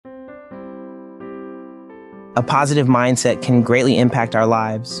A positive mindset can greatly impact our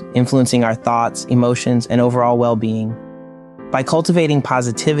lives, influencing our thoughts, emotions, and overall well-being. By cultivating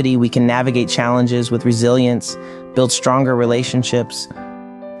positivity, we can navigate challenges with resilience, build stronger relationships,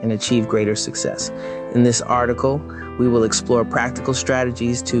 and achieve greater success. In this article, we will explore practical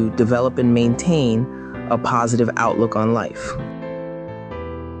strategies to develop and maintain a positive outlook on life.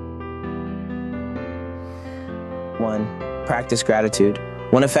 1. Practice gratitude.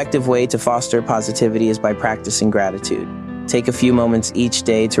 One effective way to foster positivity is by practicing gratitude. Take a few moments each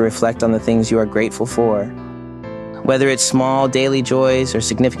day to reflect on the things you are grateful for. Whether it's small daily joys or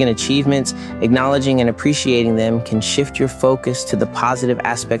significant achievements, acknowledging and appreciating them can shift your focus to the positive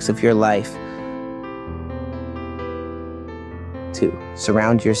aspects of your life. 2.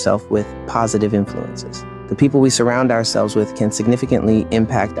 Surround yourself with positive influences. The people we surround ourselves with can significantly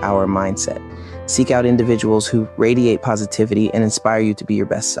impact our mindset. Seek out individuals who radiate positivity and inspire you to be your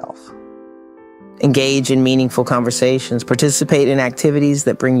best self. Engage in meaningful conversations. Participate in activities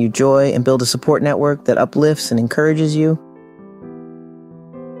that bring you joy and build a support network that uplifts and encourages you.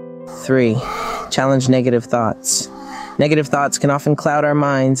 3. Challenge negative thoughts. Negative thoughts can often cloud our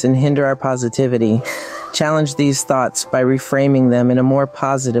minds and hinder our positivity. Challenge these thoughts by reframing them in a more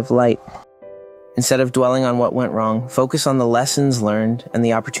positive light. Instead of dwelling on what went wrong, focus on the lessons learned and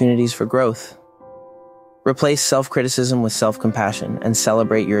the opportunities for growth. Replace self-criticism with self-compassion and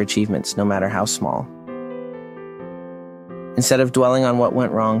celebrate your achievements, no matter how small. Instead of dwelling on what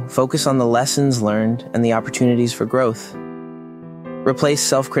went wrong, focus on the lessons learned and the opportunities for growth. Replace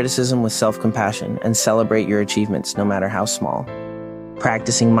self-criticism with self-compassion and celebrate your achievements, no matter how small.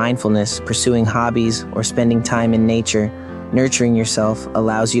 Practicing mindfulness, pursuing hobbies, or spending time in nature, nurturing yourself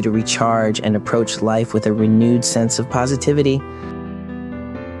allows you to recharge and approach life with a renewed sense of positivity.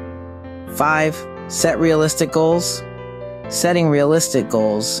 5. Set realistic goals. Setting realistic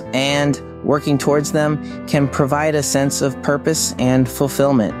goals and working towards them can provide a sense of purpose and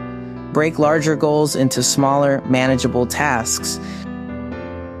fulfillment. Break larger goals into smaller, manageable tasks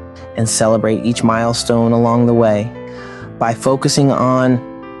and celebrate each milestone along the way. By focusing on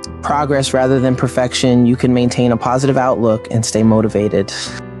progress rather than perfection, you can maintain a positive outlook and stay motivated.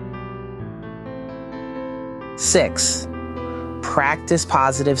 6. Practice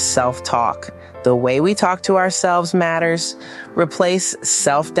positive self-talk. The way we talk to ourselves matters. Replace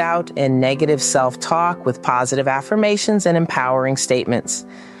self-doubt and negative self-talk with positive affirmations and empowering statements.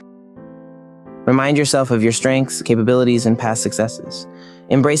 Remind yourself of your strengths, capabilities, and past successes.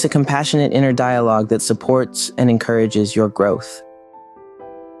 Embrace a compassionate inner dialogue that supports and encourages your growth.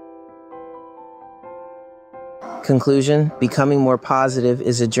 Conclusion: becoming more positive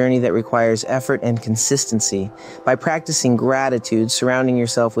is a journey that requires effort and consistency. By practicing gratitude, surrounding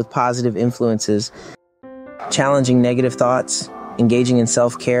yourself with positive influences, challenging negative thoughts, engaging in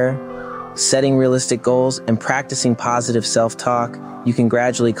self-care, setting realistic goals, and practicing positive self-talk, you can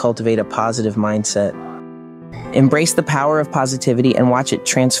gradually cultivate a positive mindset. Embrace the power of positivity and watch it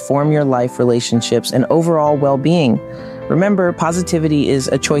transform your life, relationships, and overall well-being. Remember, positivity is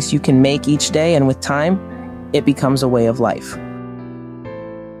a choice you can make each day, and with time, it becomes a way of life.